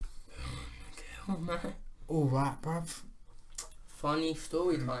Oh no. Alright, bruv. Funny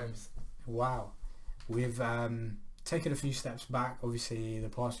story times. Wow. We've taken a few steps back. Obviously, the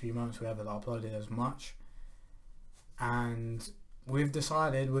past few months we haven't uploaded as much. And we've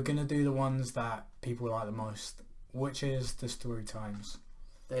decided we're going to do the ones that people like the most, which is the story times.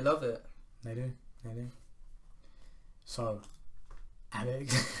 They love it. They do. So,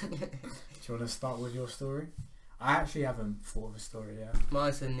 Alex, do you want to start with your story? I actually haven't thought of a story yet.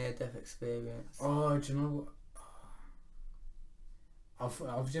 Mine's a near-death experience. Oh, do you know what?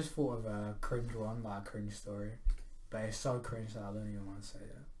 I've just thought of a cringe one, like a cringe story. But it's so cringe that I don't even want to say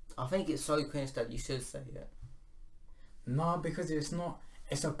it. I think it's so cringe that you should say it. No, because it's not.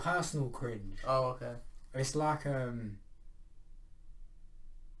 It's a personal cringe. Oh, okay. It's like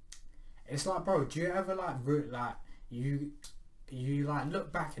It's like, bro, do you ever like you like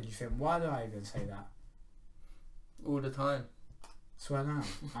look back and you think, why did I even say that? All the time. Swear now,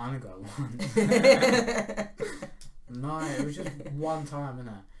 I only got one. No, it was just one time,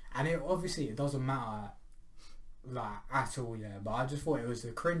 innit? And it obviously it doesn't matter like at all, yeah. But I just thought it was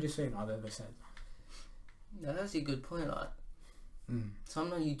the cringiest thing I've ever said. Yeah, that's a good point. Like,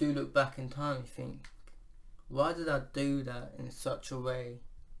 sometimes you do look back in time and think, why did I do that in such a way?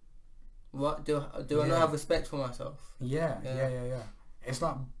 What do I not have respect for myself? Yeah. It's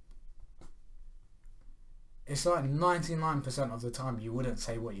like 99% of the time you wouldn't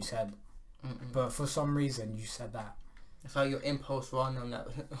say what you said, but for some reason you said that. It's like your impulse run on that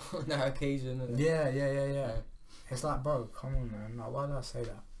on that occasion. Isn't it? Yeah. It's like, bro, come on, man. Like, why did I say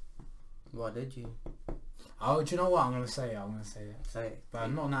that? Why did you? Oh, do you know what? I'm gonna say it. Say it. But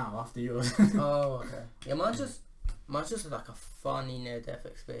not now. After yours. Oh, okay. Yeah, mine's just like a funny near-death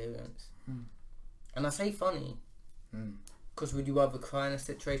experience. And I say funny because would you rather cry in a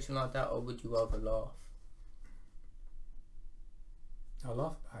situation like that, or would you rather laugh? I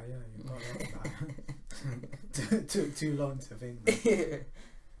laugh about it, yeah. You gotta laugh about it. Took too long to think.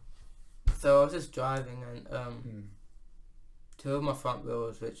 So I was just driving and two of my front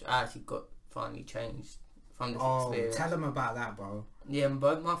wheels, which I actually got finally changed from this experience. Tell them about that, bro. Yeah, and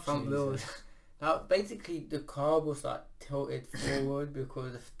both my front wheels. Like, basically, the car was like tilted forward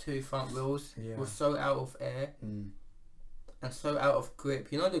because the two front wheels were so out of air and so out of grip.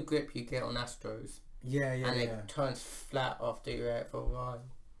 You know the grip you get on Astros? Yeah. And it turns flat after you're out for a while.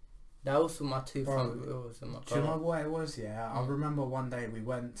 That was for my two front wheels in my car. Do you know what it was? Yeah, I remember one day we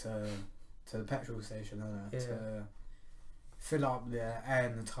went to the petrol station to fill up the air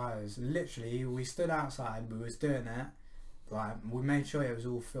in the tyres. Literally, we stood outside. We was doing it. Like, we made sure it was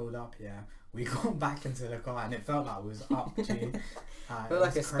all filled up. Yeah. We got back into the car and it felt like it was up to. Felt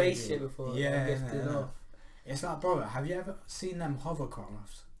like a spaceship before. Yeah. It's like, bro, have you ever seen them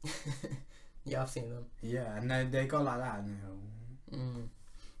hovercrafts? Yeah, I've seen them. Yeah, and they go like that and they go.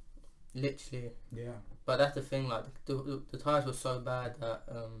 Literally. Yeah. But that's the thing, like, the tyres were so bad that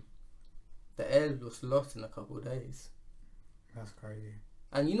the air was lost in a couple of days. That's crazy.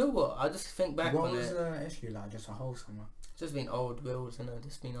 And you know what? I just think back on it. What was the issue, like, just a hole somewhere? Just been old wheels and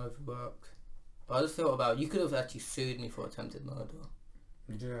just been overworked. But I just thought about, you could have actually sued me for attempted murder.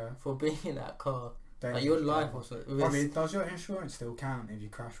 Yeah. For being in that car. Like, your life was at risk. I mean, does your insurance still count if you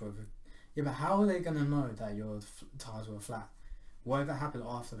crash with it? Yeah, but how are they going to know that your tyres were flat? Whatever happened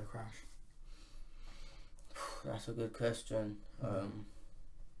after the crash? That's a good question. I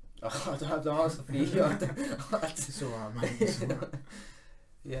don't have the answer for you. It's alright, mate. It's alright.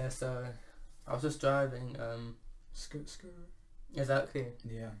 Yeah, so I was just driving. Scoot. Exactly.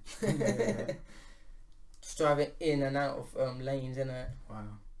 Yeah. Just driving in and out of lanes, innit?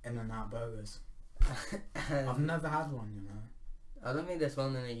 Wow. In and out burgers. I've never had one, you know. I don't think there's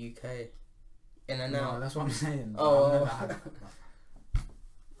one in the UK. In and out. No, that's what I'm saying. Oh. I've never had one.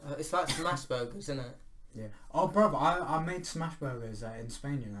 It's like smash burgers, isn't it? Yeah. Oh, brother, I made smash burgers in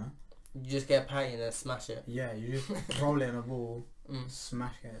Spain, you know. You just get a patty and then smash it. Yeah, you just roll it in a ball,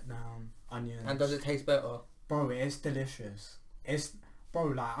 smash it down, onions. And does it taste better? Bro, it's delicious. Bro,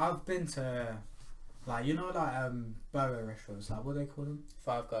 like, I've been to, like, you know, like, burger restaurants, like, what do they call them?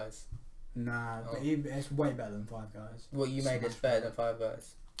 Five Guys. Nah, but it's way better than Five Guys. What you made is better than Five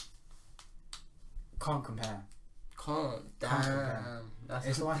Guys? Can't compare. Can't. Can't compare. That's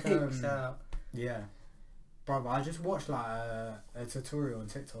it's like, yeah. Brother, I just watched like a tutorial on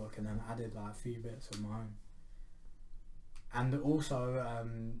TikTok and then added like a few bits of my own. And also,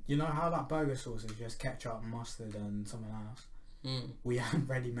 you know how like burger sauce is just ketchup, mustard and something else? We had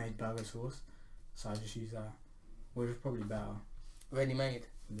ready-made burger sauce, so I just used that, which was probably better. Ready-made?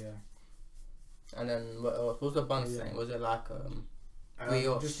 Yeah. And then what else? What was the bun thing? Was it like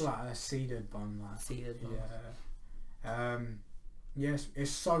brioche? Just like a seeded bun, like. Seeded bun. Yeah. Yes,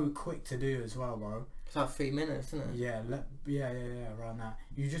 it's so quick to do as well, bro. It's like 3 minutes, isn't it? Yeah, around that.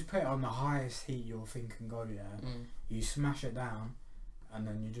 You just put it on the highest heat your thing can go, yeah. You smash it down, and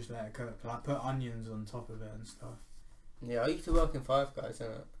then you just let it cook. Like, put onions on top of it and stuff. Yeah, I used to work in Five Guys,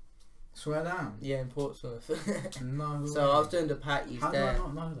 innit? Swear down? Yeah, in Portsmouth. No So way. I was doing the patties How there. do I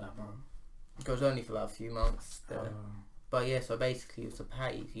not know that, bro? It was only for like a few months there. But yeah, so basically it's the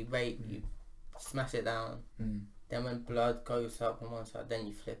patties. You you smash it down. Then when blood goes up on one side, then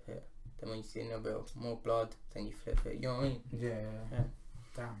you flip it. Then when you see a bit more blood, then you flip it. You know what I mean? Yeah.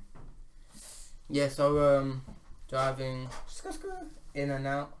 Damn. Yeah, so driving in and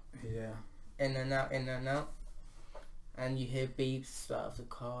out. Yeah. In and out. And you hear beeps out of the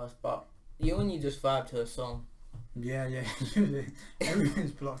cars, but you only just vibe to a song. Yeah.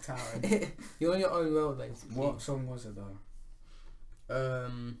 Everything's blocked out. You're on your own road, basically. What song was it though?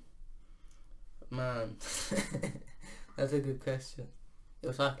 Man, that's a good question. It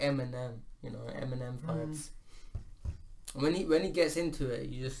was like Eminem, Eminem vibes. When he gets into it,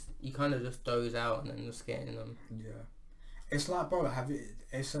 you kind of just doze out and then just get in them. Yeah, it's like, bro,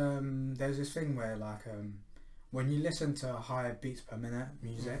 there's this thing where like when you listen to higher beats per minute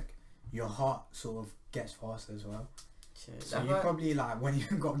music, your heart sort of gets faster as well. Shit, so you probably like when you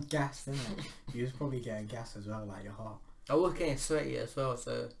got gassed in it, you was probably getting gas as well, like your heart. I was getting sweaty as well,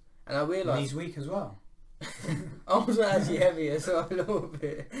 and I realised he's weak as well. I was actually heavy as well a little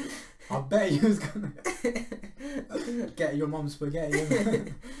bit. I bet you was gonna get your mum's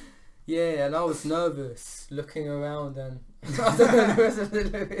spaghetti. Yeah, and I was nervous looking around and I don't know the rest of the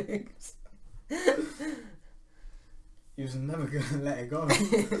lyrics. You was never gonna let it go.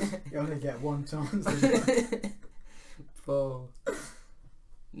 You only get one chance. Bro,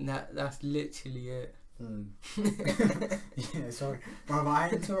 that's literally it. Yeah, sorry, bro. I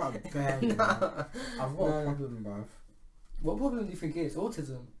interrupt barely. No. I've got a problem, bro. What problem do you think it is?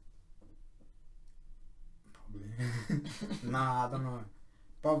 Autism? Probably. Nah, I don't know,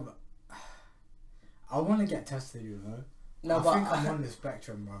 bro. I want to get tested, you know. No, I think I'm on the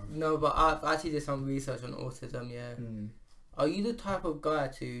spectrum, bro. No, but I've actually did some research on autism. Yeah. Are you the type of guy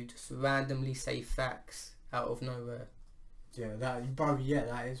to just randomly say facts out of nowhere? Yeah, that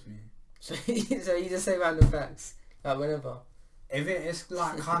is me. So you just say random facts, like whenever? If it is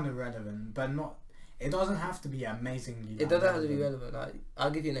like kind of relevant, but not, it doesn't have to be amazingly. It doesn't have to be relevant. Like,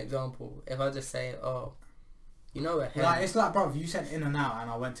 I'll give you an example. If I just say, you know what? Like, it's like, bro, if you said In and Out and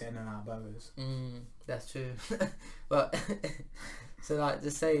I went to In and Out Burgers. That's true. But so like,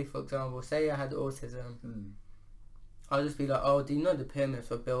 just say, for example, say I had autism. I'll just be like, do you know the pyramids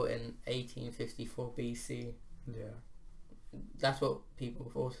were built in 1854 BC? Yeah. That's what people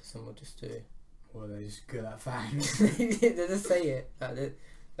with autism will just do. Well, they're just good at facts. They just say it. Like they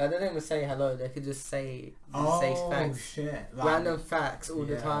don't even say hello. They could just say facts. Oh shit! Like, random facts all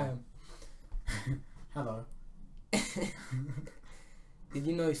the time. Hello. Did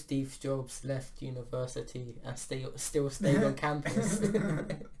you know Steve Jobs left university and still stayed on campus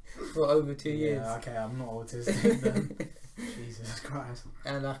for over 2 years? Yeah, okay, I'm not autistic then. Jesus Christ.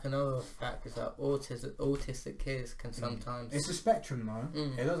 And like another fact is that autistic kids can sometimes... It's a spectrum though.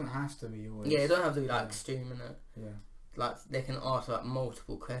 It doesn't have to be always... Yeah, it don't have to be like extreme, innit? Yeah. Like they can ask like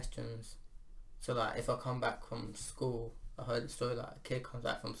multiple questions. So like if I come back from school, I heard the story like a kid comes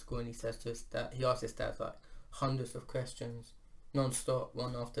back from school and he says to his dad, he asks his dad like hundreds of questions, non-stop,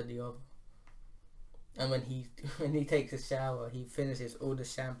 one after the other. And when he takes a shower, he finishes all the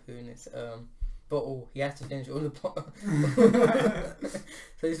shampoo in his bottle. He has to finish all the bottle.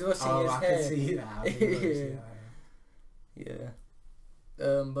 So he's washing his hair. I can see that.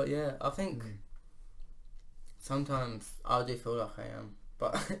 Yeah. But yeah, I think sometimes I do feel like I am.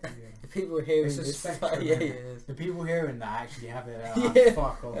 But the people hearing this, spectrum, the people hearing that actually have it.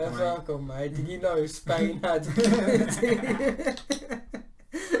 Fuck off, mate. Fuck off, mate. Did you know Spain had?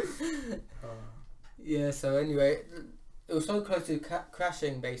 Yeah. So anyway, it was so close to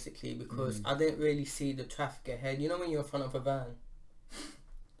crashing basically because I didn't really see the traffic ahead. You know when you're in front of a van.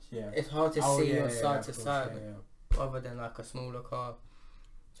 Yeah. It's hard to see your side to side, other than like a smaller car.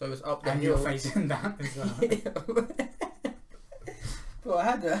 So it was up the hill. And you're facing that as well. But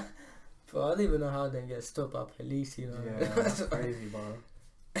I don't even know how they get stopped by police, you know. Yeah, that's crazy, bro.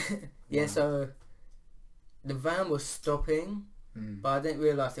 Yeah, so the van was stopping, but I didn't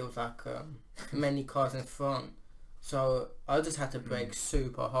realise there was like many cars in front. So I just had to brake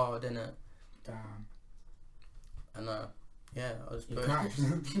super hard, innit? Damn. And yeah, I was crashed?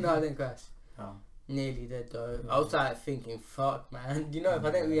 No, I didn't crash. Oh. Nearly did though. I was like thinking, fuck man. You know, if I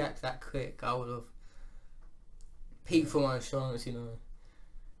didn't react that quick, I would have peaked for my insurance, you know.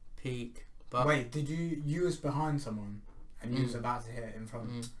 Peak. But wait, did you was behind someone and you was about to hit it in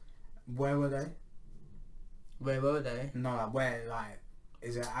front. Where were they? Where were they? No, like where, like,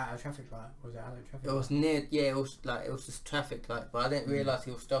 is it at a traffic light? Was it at a traffic light? It was near, yeah, it was just traffic light, but I didn't realise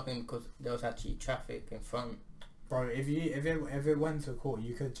he was stopping because there was actually traffic in front. Bro, if it went to court,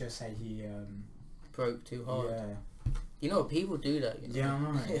 you could just say he broke too hard. Yeah. You know, people do that, you know. Yeah, I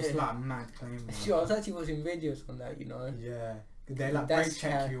know. It's like mad claim. Sure, I was actually watching videos on that, you know. Yeah. They like brake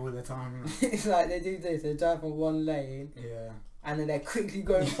check you all the time. It's like they do this, they drive on one lane. Yeah. And then they quickly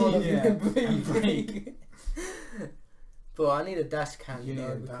go in front of you and brake. But I need a dash cam, you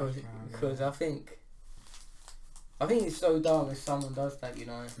know, because I think it's so dumb if someone does that, you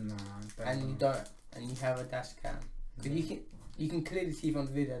know. Nah, and you don't, and you have a dash cam. Because you can clearly see from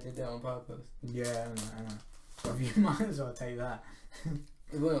the video they did it on purpose. Yeah, I know. But you might as well take that.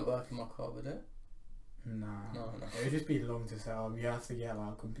 It wouldn't work in my car, would it? Nah. No. It would just be long to set up. You have to get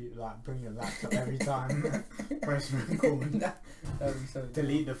like a computer, like bring your laptop every time. Press record. That'd be so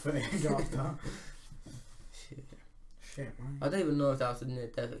delete the footage after. Shit, man. I don't even know if that was a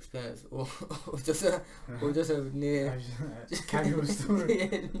near-death experience or just a near just casual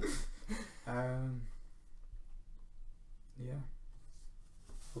story. Yeah.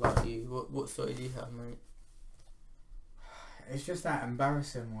 What about you? What story do you have, mate? It's just that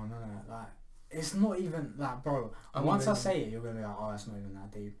embarrassing one, isn't it? Like, it's not even like, bro. Once I say it, you're gonna be like, oh, it's not even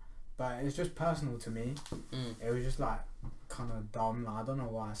that deep. But it's just personal to me. It was just like kind of dumb. Like, I don't know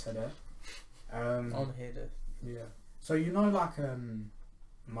why I said it. I want to hear this. Yeah. So you know, like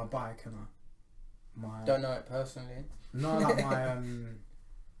my bike and my. Don't know it personally. No, like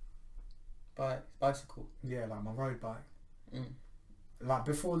my bicycle. Yeah, like my road bike. Like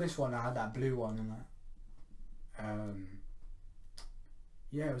before this one, I had that blue one and that.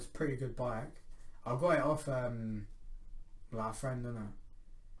 Yeah, it was a pretty good bike. I got it off like a friend, innit,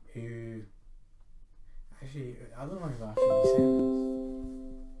 who actually I don't know if I should be saying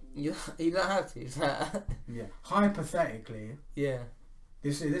this. You don't have to. Yeah. Hypothetically. Yeah.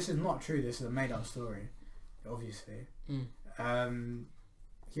 This is not true. This is a made up story, obviously.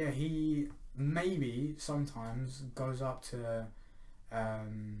 Yeah, he maybe sometimes goes up to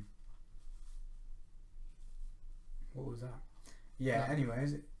what was that? Yeah, no.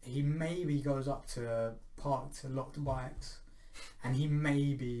 Anyways, he maybe goes up to parked locked bikes and he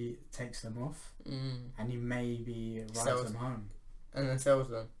maybe takes them off and he maybe rides them home. And then sells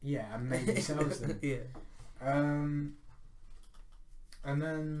them. Yeah, and maybe sells them. Yeah. And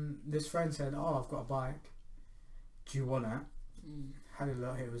then this friend said, oh, I've got a bike. Do you want it? Had a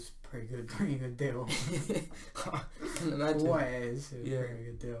look, it was pretty good deal. I can imagine. What it is, it was a pretty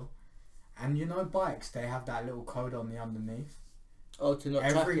good deal. And you know bikes, they have that little code on the underneath. Oh, to not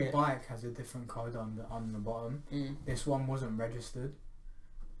Every track it. bike has a different code on the bottom. This one wasn't registered.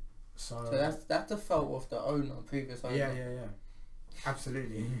 So that's the fault of the owner, previous owner. Yeah.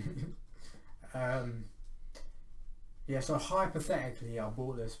 Absolutely. Yeah, so hypothetically I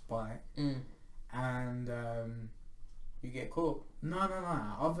bought this bike and you get caught. No.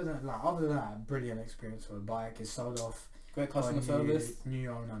 Other than that, brilliant experience with a bike. It's sold off. Great customer service. New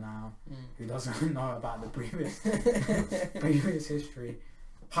owner now, who doesn't know about the previous previous history.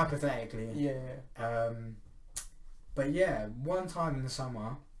 Hypothetically. Yeah. But yeah, one time in the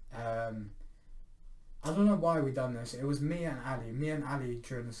summer, I don't know why we done this. It was me and Ali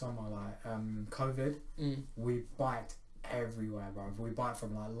during the summer, like COVID. We biked everywhere, bro. We biked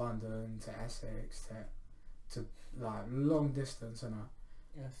from like London to Essex to like long distance and that.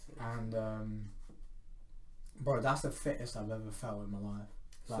 Yes. And bro, that's the fittest I've ever felt in my life.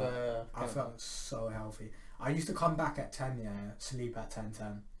 Like, I felt so healthy. I used to come back at 10, sleep at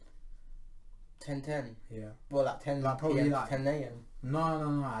 10:10. 10:10. Yeah. Well, like 10. Like probably like 10 a.m.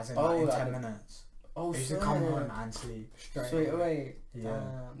 No. As in like in 10 minutes. Oh, I used to come home and sleep straight away. Yeah.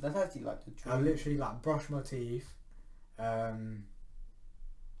 That's actually like the dream. I literally like brush my teeth, and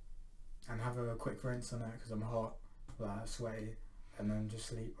have a quick rinse on it because I'm hot, like sweaty, and then just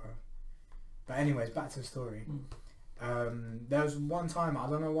sleep, bro. But anyways, back to the story. There was one time, I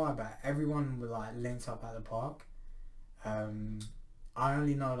don't know why, but everyone was like linked up at the park. I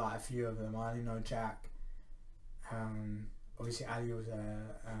only know like a few of them. I only know Jack. Obviously Ali was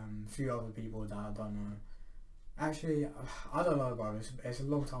there. A few other people that I don't know. Actually, I don't know, bro. It's a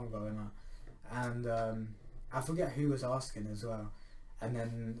long time ago, and I forget who was asking as well. And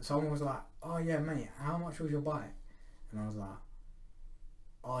then someone was like, "Oh yeah, mate, how much was your bike?" And I was like,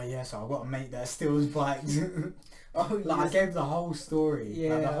 "Oh yeah, so I've got a mate that steals bikes." Oh, like, I gave the whole story,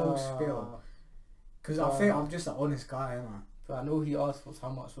 yeah, like the whole spiel. Because I think I'm just an honest guy, ain't I? But I know he asked for how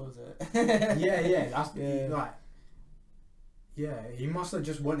much was it. yeah, that's like. Yeah, he must have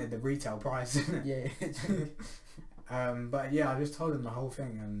just wanted the retail price. Yeah. But yeah, I just told him the whole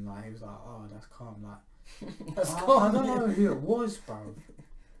thing, and like he was like, "Oh, that's calm." Like, That's calm. I don't know who it was, bro.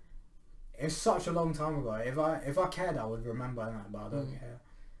 It's such a long time ago. If I cared, I would remember that, but I don't care.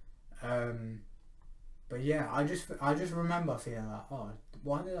 But yeah, I just remember feeling like, oh,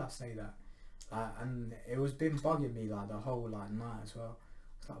 why did I say that? Like, and it was been bugging me like the whole like night as well.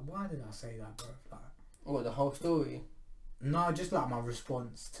 It's like, why did I say that, bro? Like, what, the whole story? No, just like my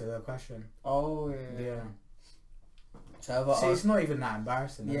response to the question. Oh yeah. So see, it's not even that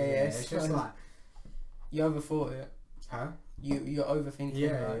embarrassing. Yeah, it's just like you overthought it. Huh? You're overthinking.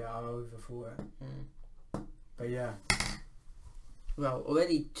 Yeah, I overthought it. But yeah. Well,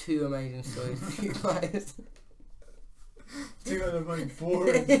 already 2 amazing stories for you guys. 2 of the most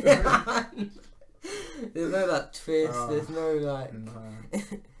boring stories. There's no like twist. There's no like. No.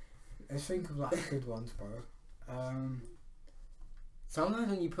 Let's think of like good ones, bro. Sometimes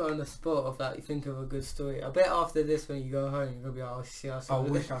when you put on the spot of like you think of a good story, I bet after this when you go home you're gonna be like, oh shit, I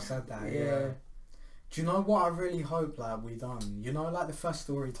wish I said that. Yeah. Do you know what I really hope like we done? You know, like the first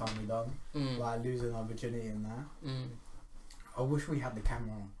story time we done, like losing our virginity and that. I wish we had the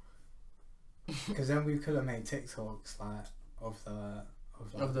camera on, because then we could have made TikToks like of the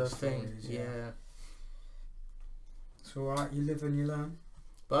thing. Stories, yeah. It's alright. You live and you learn.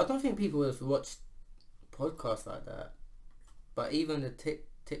 But I don't think people would watch podcasts like that. But even the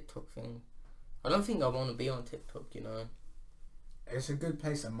TikTok thing, I don't think I want to be on TikTok, you know. It's a good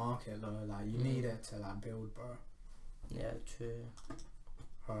place to market though, like you need it to like build, bro. Yeah, true.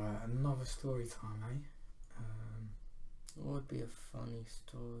 Alright, another story time, eh? What would be a funny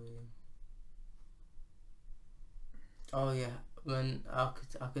story? Oh yeah, when I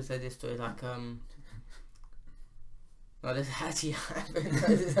could say this story like no, this actually happened.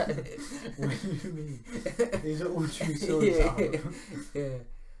 What do you mean? These are all true stories. Yeah.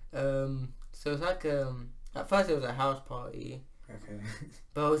 So it's like at first it was a house party. Okay.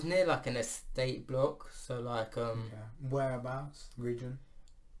 But it was near like an estate block, so like whereabouts? Region?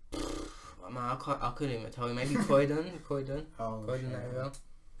 Man, I couldn't even tell you. Maybe Croydon. Oh, Croydon area.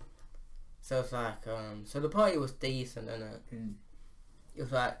 So it's like so the party was decent, and it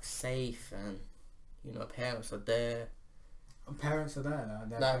was like safe, and you know parents are there. Parents are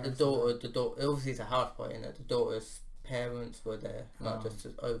there. Like the daughter. Obviously it's a house party, and the daughter's parents were there, not just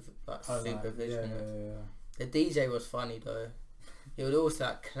over like supervision. Yeah. The DJ was funny though. He would also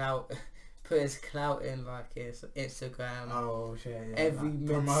like put his clout in like his Instagram. Oh shit! Yeah, every like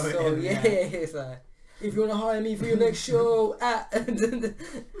minute. So it's like, if you wanna hire me for your next show, like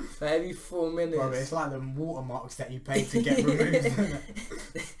every 4 minutes. Bro, it's like the watermarks that you pay to get removed.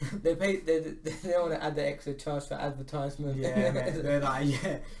 They don't want to add the extra charge for advertisement. Yeah, they're like,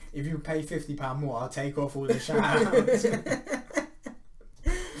 yeah, if you pay £50 more, I'll take off all the shout-outs.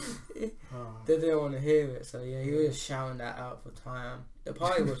 They didn't want to hear it, so yeah, he was shouting that out for time. The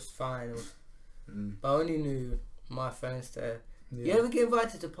party was fine, but I only knew my friends there. Yeah. You ever get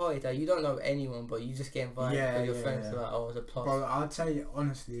invited to parties that you don't know anyone, but you just get invited because your friends are like, oh, it's a plus. Bro, I'll tell you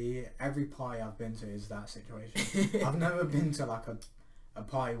honestly, every party I've been to is that situation. I've never been to like a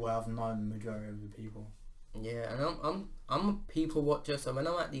party where I've known the majority of the people. Yeah, and I'm a people watcher, so when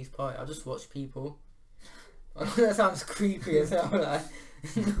I'm at these parties, I just watch people. I know that sounds creepy as hell, like.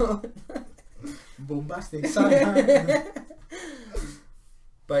 No. Bombastic.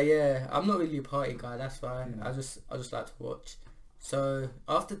 But yeah, I'm not really a party guy. That's why I just like to watch. So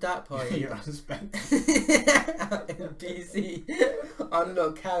after that party, you're unspent. in DC,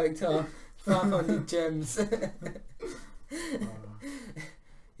 unlock character, 500 gems.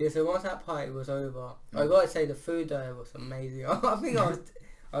 Yeah. So once that party was over, I gotta say the food there was amazing. I think I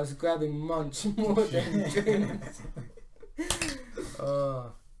was grabbing munch more than drinks.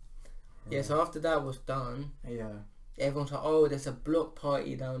 Yeah, so after that was done, everyone's like, oh, there's a block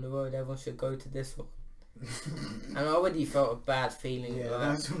party down the road, everyone should go to this one. And I already felt a bad feeling. Yeah,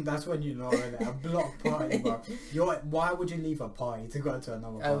 like, that's when you know it, a block party, bro. Why would you leave a party to go to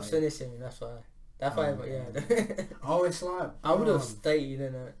another party? I was finishing, that's why. Yeah. Oh, it's like... I would have stayed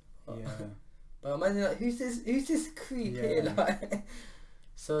in it. Yeah. But imagine, like, who's this creep here? Like,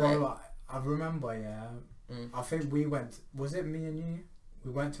 so... Bro, I remember, I think we went... Was it me and you?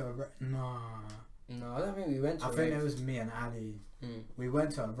 We went to a... No, I don't think we went to a rave. I think it was me and Ali. We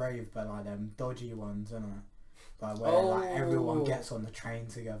went to a rave, but like them dodgy ones, innit? Like where like everyone gets on the train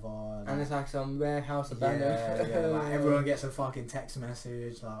together. Like, and it's like some warehouse abandoned. Yeah, like everyone gets a fucking text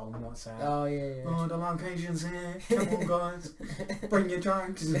message like on WhatsApp. Oh yeah. Oh, the location's here. Come on, guys. Bring your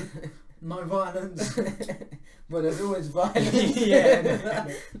drinks. No violence. But there's always violence. Yeah.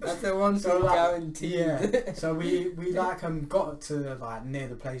 That's the one like, guaranteed. Yeah. So we like got to like near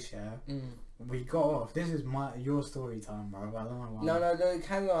the place, we got off. This is your story time, bro. I don't know why. No,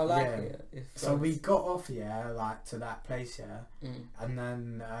 carry on. I like it. So we got off, like to that place, and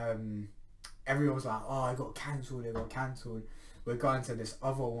then everyone was like, "Oh, it got cancelled. We're going to this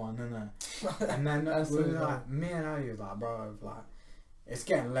other one, innit?" And then we were like, me and Ali was like, "Bro, like, it's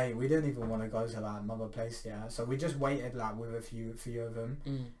getting late. We didn't even want to go to like another place, So we just waited like with a few of them,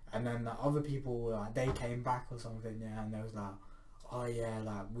 and then the other people like they came back or something, and they was like, oh yeah,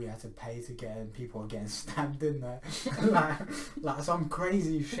 like we had to pay to get in. People were getting stabbed in there, like some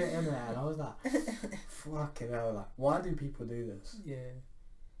crazy shit in there. And I was like, fucking hell, like why do people do this? Yeah.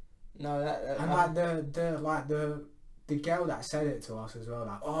 No, that and like the girl that said it to us as well,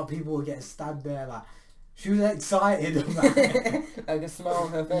 like, oh, people were getting stabbed there, like she was excited about it. I can smell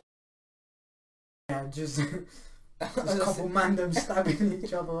her face. Yeah, just a couple mandem stabbing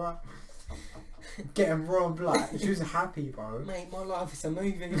each other up. Getting robbed, like she was happy, bro. Mate, my life is a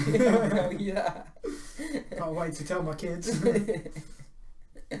movie. I'll tell you that. Can't wait to tell my kids.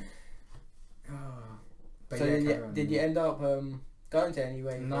 So did you end up going to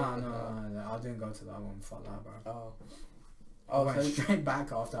anyway? No, I didn't go to that one. Fuck that, bro. I went straight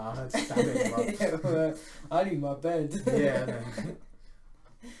back after I heard stabbing, bro. Well, I need my bed. Yeah.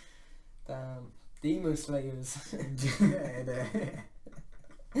 Damn, demon slayers.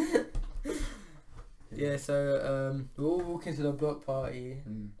 Yeah, so we're all walking to the block party,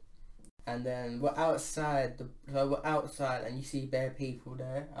 and then we're outside. We're outside, and you see bare people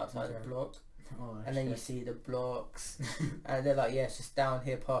there outside the block, and then you see the blocks, and they're like, yeah, it's just down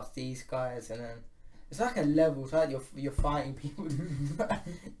here past these guys, and then it's like a level. It's like you're fighting people.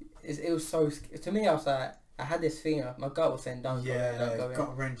 It was so to me. I was like, I had this feeling. My gut was saying, "Don't go in, don't go in."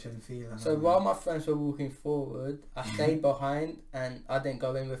 Gut wrenching feeling. So while my friends were walking forward, I stayed behind, and I didn't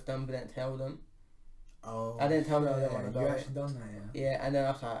go in with them, but didn't tell them. Oh, I didn't tell them I didn't want to go. You actually done that, yeah? Yeah, and then I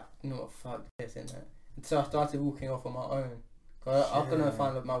was like, you know what, fuck this, innit? So I started walking off on my own. I'm gonna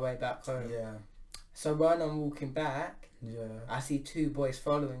find my way back home. Yeah. So when I'm walking back, I see two boys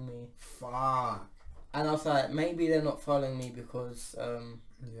following me. Fuck. And I was like, maybe they're not following me because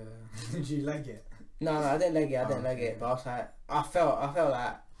Did you leg it? No, I didn't leg it. But I was like, I felt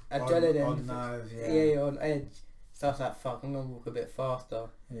like adrenaline. On nerves, Yeah, on edge. So I was like, fuck, I'm gonna walk a bit faster.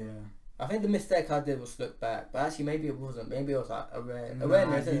 Yeah. I think the mistake I did was look back, but actually maybe it wasn't. Maybe it was like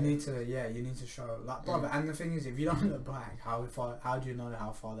awareness. You need to show, like, brother. And the thing is, if you don't look back, how do you know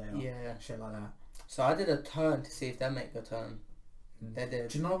how far they are? Yeah. Shit like that. So I did a turn to see if they make the turn. They did.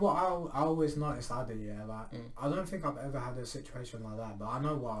 Do you know what I always noticed I do? Yeah, like I don't think I've ever had a situation like that, but I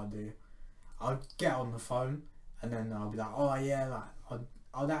know what I'll do. I'll get on the phone and then I'll be like, oh yeah, like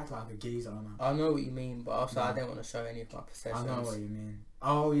I'll act like a geezer. I know what you mean, but also I didn't want to show any of my possessions. I know what you mean.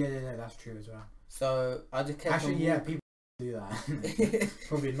 Oh yeah, that's true as well. So I just kept people do that.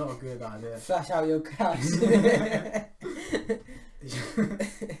 Probably not a good idea. Flash out your cash.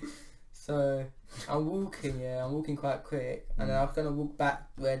 So I'm walking quite quick, and then I was gonna walk back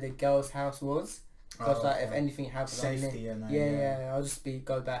where the girl's house was. Because if anything happens, safety and I'll just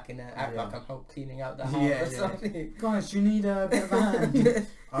go back in there, act like I'm cleaning out the house or something. Guys, do you need a bit of a hand?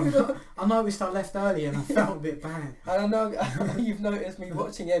 I noticed I left early and I felt a bit bad. I don't know you've noticed me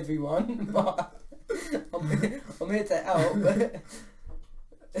watching everyone, but I'm here to help.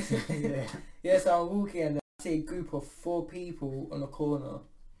 So I'm walking and I see a group of 4 people on a corner.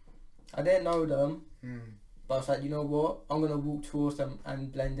 I didn't know them, but I was like, you know what? I'm gonna walk towards them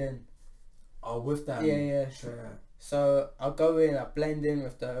and blend in. Oh, with them? Yeah. Sure. So I'll go in, I blend in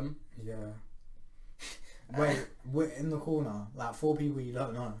with them. Yeah. Wait, we're in the corner, like 4 people you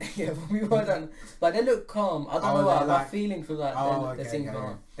don't know. Yeah, 4 people I don't know. But they look calm. I don't know why. My feeling for that, they seem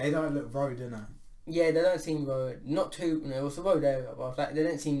calm. They don't look road, innit? Yeah, they don't seem road. Not too, it was a road area, but I was like, they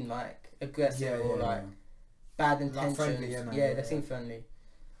didn't seem like aggressive or like bad intentions. Like friendly, they seem friendly.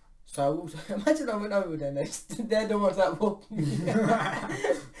 So I walked, imagine I went over there, they're the ones that walked me.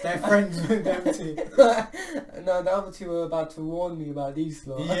 They're friends with them too. No, the other 2 were about to warn me about these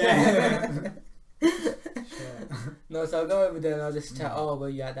lot. Yeah. No, so I go over there and I just chat, oh, well,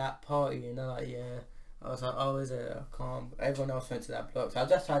 you at that party? And they're like, yeah. I was like, oh, is it? I can't. Everyone else went to that block. So I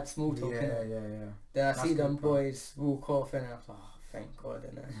just had small talk. Yeah. Then I see them boys walk off and I was like, oh, thank God,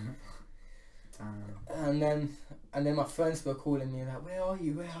 innit? And then my friends were calling me like, where are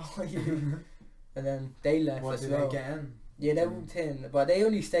you? And then they left as well. Did they get in? Yeah, they walked in, but they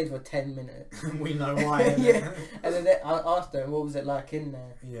only stayed for 10 minutes. We know why. And then I asked them, what was it like in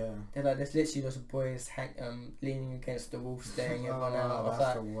there? Yeah. They're like, there's literally just boys leaning against the wall, staring everyone out. I was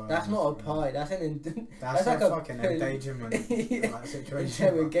like, that's not a party. That's like a fucking endangerment like situation.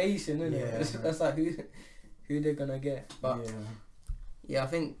 Interrogation, isn't it? That's like who they're gonna get. But Yeah, I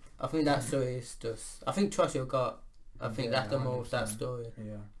think that story is just. I think trust your gut. I think that's the most that story.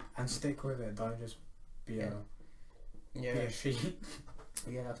 Yeah, and stick with it. Don't just be a be a sheep.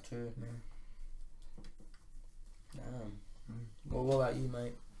 Yeah, that's true. Yeah. Damn. Well, what about you,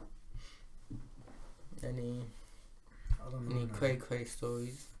 mate? Any cray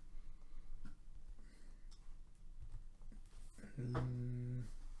stories?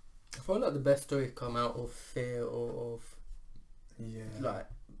 I feel like the best stories come out of fear or of like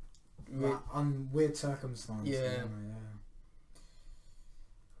weird circumstances. Yeah.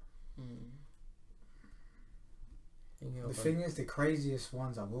 The thing is, the craziest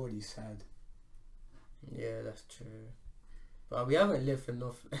ones I've already said. Yeah, that's true. But we haven't lived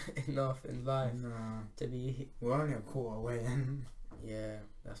enough in life to be. We're only a quarter way in. Yeah,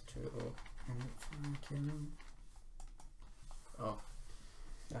 that's true. Oh,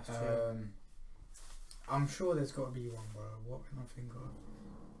 that's true. I'm sure there's got to be one, bro. What can I think of?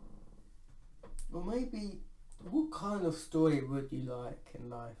 Well, maybe. What kind of story would you like in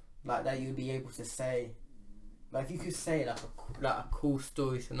life? Like that you'd be able to say. Like if you could say like a cool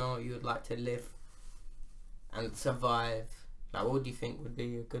story scenario you would like to live and survive. Like what do you think would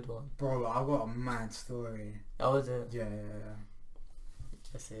be a good one? Bro, I've got a mad story. Oh, is it? Yeah.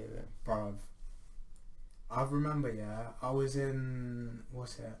 Let's hear it. Bro, I remember, I was in,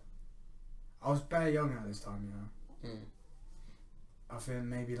 I was very young at this time, I think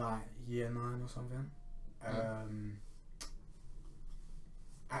maybe like year 9 or something.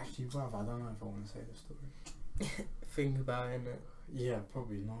 Actually, bruv, I don't know if I want to say the story. Think about it, innit? Yeah,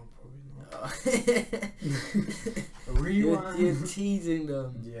 probably not. Rewind. You're teasing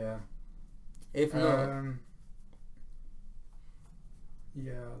them. Yeah. If not...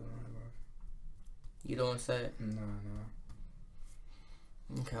 yeah, I don't know, bro. You don't want to say it? No.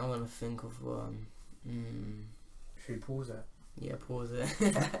 Okay, I'm going to think of one. Should we pause it? Yeah, pause it.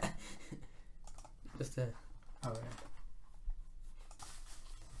 Just there. Oh, yeah.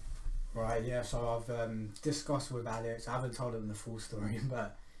 Right, yeah, so I've discussed with Alex. I haven't told him the full story,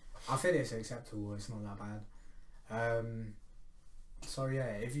 but I think it's acceptable. It's not that bad. So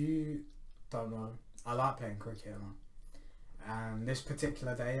yeah, if you don't know, I like playing cricket, and this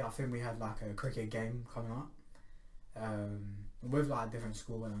particular day, I think we had like a cricket game coming up, with like a different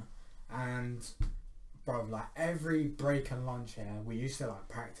school, and bro, like every break and lunch here, we used to like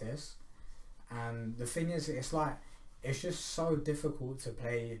practice, and the thing is, it's just so difficult to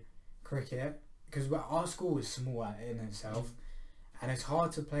play cricket because our school is small in itself, and it's hard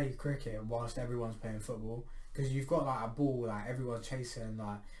to play cricket whilst everyone's playing football because you've got like a ball, like everyone's chasing,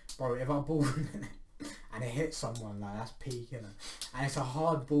 like bro, if I ball and it hits someone, like that's peak, and it's a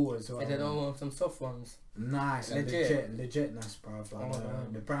hard ball as well. Is it all some soft ones? Nice, legitness, bro.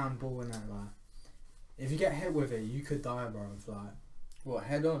 Like the brown ball and that, like if you get hit with it, you could die, bro. Like what,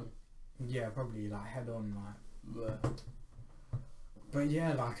 head on? Yeah, probably like head on, like. But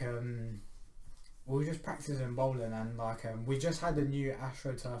yeah, like we were just practicing bowling, and like we just had the new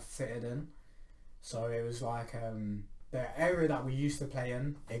AstroTurf fitted in, so it was like the area that we used to play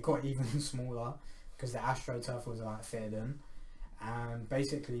in, it got even smaller because the AstroTurf was like fitted in, and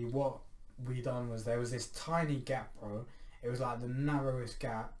basically what we done was there was this tiny gap, bro. It was like the narrowest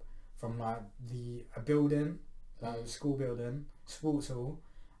gap from like a building, like the school building, sports hall,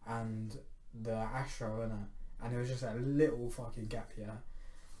 and the Astro, innit? And it was just a little fucking gap here.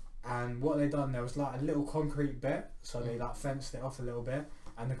 And what they done, there was like a little concrete bit, so they like fenced it off a little bit,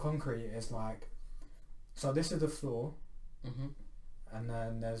 and the concrete is like, so this is the floor, and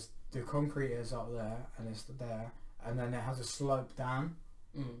then there's the concrete is up there, and it's there, and then it has a slope down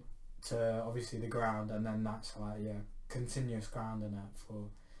to obviously the ground, and then that's like continuous ground in it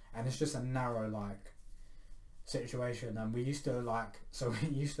and it's just a narrow like situation, and we used to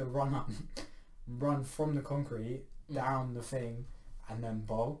run from the concrete down the thing and then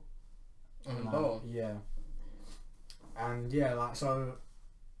bowl. Bowl? Yeah. And yeah, like, so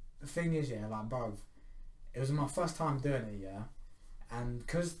the thing is, like, bruv, it was my first time doing it, and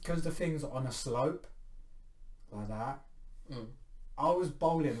cause the thing's on a slope like that, I was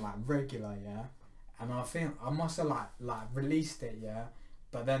bowling like regular, and I think I must have like released it,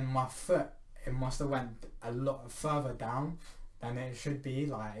 but then my foot, it must have went a lot further down than it should be,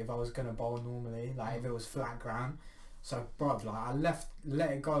 like if I was gonna bowl normally, like if it was flat ground. So bruv, like I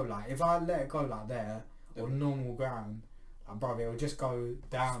let it go, like if I let it go like there or normal ground, like bruv, it would just go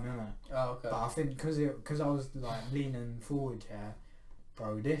down, innit? Oh, okay. But I think cause I was like leaning forward,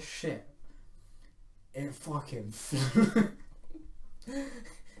 bro, this shit, it fucking flew.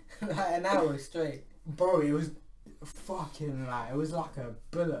 Like an hour straight. Bro, it was fucking like, it was like a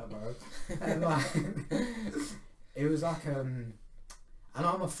bullet, bro. And like it was like And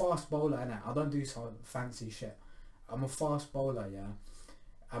I'm a fast bowler, innit? I don't do some fancy shit. I'm a fast bowler, yeah.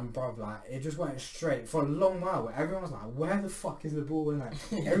 And bruv, like, it just went straight for a long while. Everyone was like, where the fuck is the ball,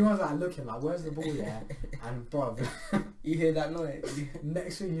 innit? Everyone's like looking like, where's the ball, yeah? And bruv, you hear that noise?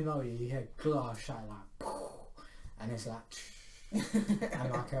 next thing you know, you hear glass shatter like, and it's like,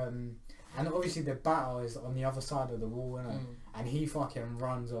 and like, and obviously the batter is on the other side of the wall, innit? And he fucking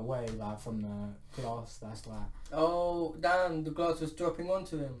runs away like from the glass that's like... Oh, damn, the glass was dropping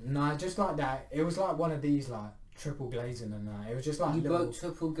onto him. Nah, just like that. It was like one of these like triple glazing and that. It was just like you little... broke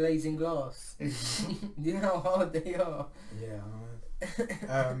triple glazing glass. Do you know how hard they are? Yeah,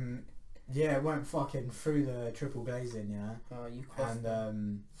 yeah, it went fucking through the triple glazing, yeah. Oh, you crossed.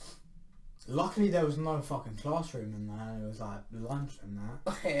 And luckily there was no fucking classroom in there. It was like lunch and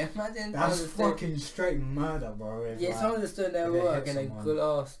that. Okay, imagine that's fucking straight murder, bro. If, yeah, someone just stood there work and a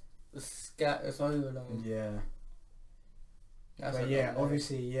glass scatters over them. Yeah. That's but yeah,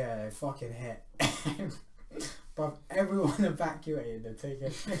 obviously, yeah, it fucking hit. But everyone evacuated the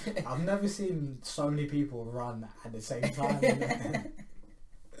ticket. I've never seen so many people run at the same time.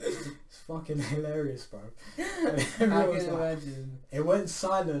 It's fucking hilarious, bro. I can imagine. It went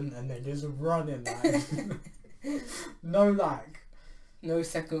silent and then just running like no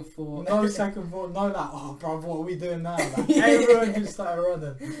second thought. No second thought. No oh bro, what are we doing now? Like, everyone just started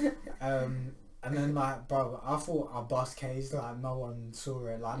running. And then like bro, I thought our bus case, like no one saw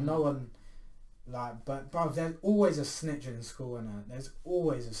it, like no one. Like, but bro, there's always a snitch in school, innit? There's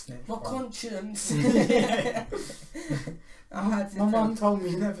always a snitch. My conscience. My mum told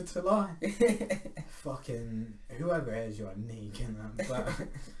me never to lie. Fucking whoever it is, you're a neek, innit? But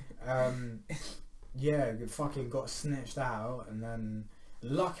yeah, fucking got snitched out, and then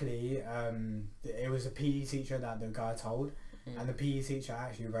luckily it was a PE teacher that the guy told, and the PE teacher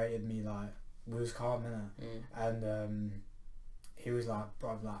actually rated me like was calm, innit? And he was like,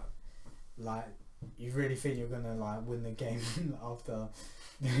 bro, like you really think you're gonna like win the game after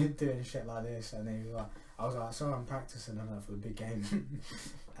doing shit like this? And he was like, I was like, sorry, I'm practicing enough for the big game.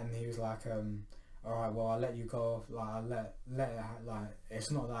 And he was like, alright, well I'll let you go, like I'll let it like it's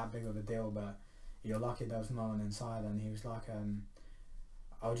not that big of a deal, but you're lucky there was no one inside. And he was like,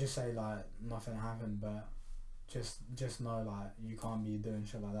 I'll just say like nothing happened, but just know like you can't be doing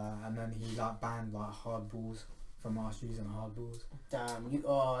shit like that. And then he like banned like hard balls from us using hard balls. Damn,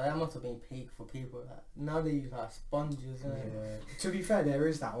 that must have been peak for people. Like, now they use like sponges, isn't it? Yeah. To be fair, there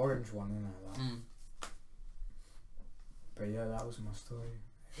is that orange one in there. Like. But yeah, that was my story.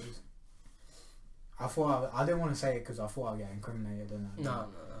 I thought I didn't want to say it because I thought I'd get incriminated. No.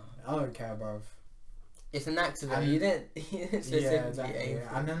 I don't care, bruv. It's an accident. And you didn't specifically aim for it.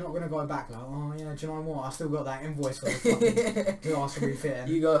 And they're not going to go back like, oh yeah, do you know what? I still got that invoice for the fucking glass refitting.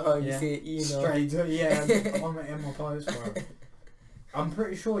 You go home, you see it, straight, yeah, I'm in my post, bro. I'm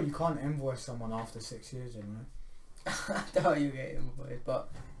pretty sure you can't invoice someone after 6 years, you know? I doubt you get invoiced, but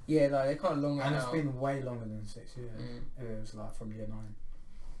yeah, like they can't long and it's been way longer than 6 years. It was like from year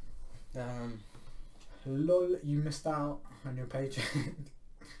 9. Lol, you missed out on your paycheck.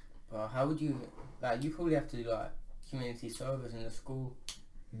 Well, how would you... Like, you probably have to do, like, community service in the school.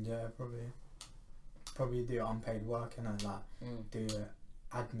 Yeah, probably. Probably do unpaid work and like, do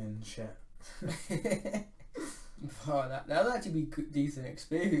admin shit. Oh, that would actually be good, decent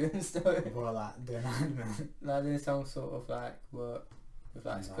experience, though. Well, like, doing admin. Like, doing some sort of, like, work with,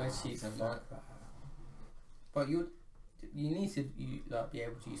 like, spreadsheets and that. But you need to, like, be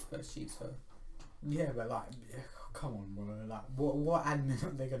able to use spreadsheets, so... Yeah, but, like, come on, bro. Like, what admin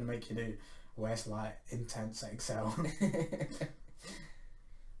are they going to make you do? Where it's like intense Excel. That's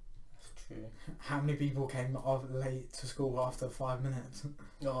true. How many people came late to school after 5 minutes?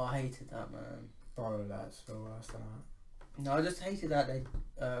 Oh, I hated that, man. Bro, that's the worst of that. No, I just hated that they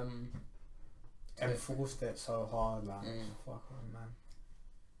enforced it so hard, like fuck on, man.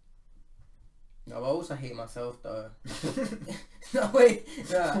 No, I also hate myself though. No, wait.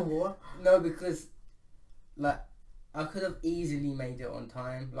 No. What? No, because like I could have easily made it on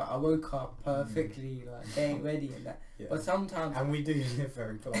time. Like I woke up perfectly, like getting ready and that. Yeah. But sometimes... And we do live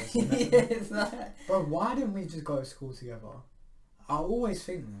very close. Yeah, it's like... Bro, why didn't we just go to school together? I always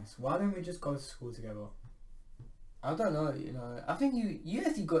think this. Why didn't we just go to school together? I don't know, you know. I think you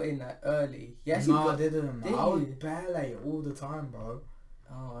actually got in that early. No, I didn't. I was bare late all the time, bro.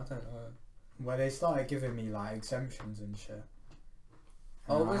 Oh, I don't know. Where they started giving me like exemptions and shit.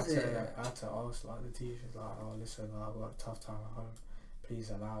 And was it? I had to ask like the teachers like, oh listen, I work tough time at home,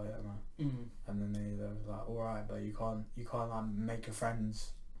 please allow it, man. And then they was like, alright, but you can't like make your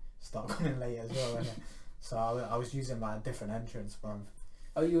friends start coming late as well, innit? So I was using like a different entrance, bro.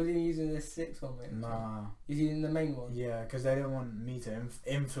 Oh, you were using the 6 one, mate? Nah. You're using the main one? Yeah, because they didn't want me to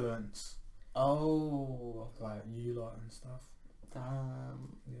influence. Oh. Like you lot and stuff.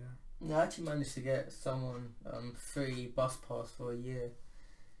 Damn. Yeah. I actually managed to get someone free bus pass for a year.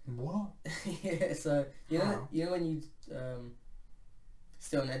 What? Yeah, so you know when you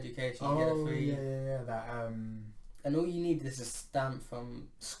still in education, you get a free. Yeah. That And all you need is a stamp from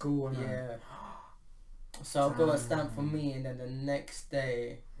school. And yeah. So I got a stamp from me, and then the next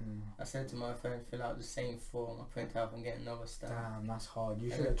day, I said to my friend, fill out the same form. I print out and get another stamp. Damn, that's hard. You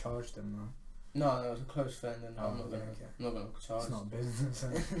should have charged them though. No, it was a close friend, and I'm not gonna charge. It's not business.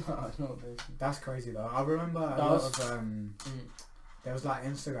 No, it's not business. That's crazy though. I remember a lot of there was like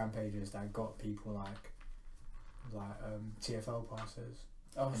Instagram pages that got people like TFL passes.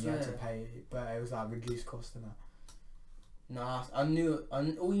 Oh, and you had to pay, but it was like reduced cost and that. Nah, I knew.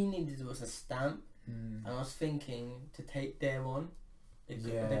 All you needed was a stamp, and I was thinking to take their one, the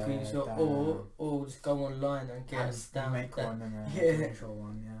green shot, or just go online and get a stamp. Make one and a green shot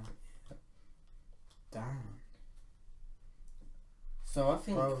one, yeah. Damn. So I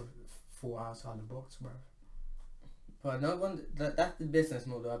think. Bro, thought outside the box, bro. But no one. That's the business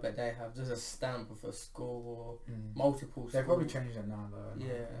model. I bet they have just a stamp of a school or multiple. They probably changed it now though.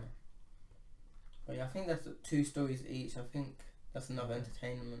 Yeah. But yeah, I think that's 2 stories each. I think that's enough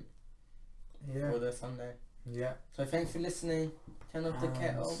entertainment for the Sunday. Yeah. So thanks for listening. Turn off the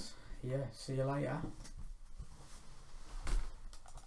kettle. Yeah. See you later.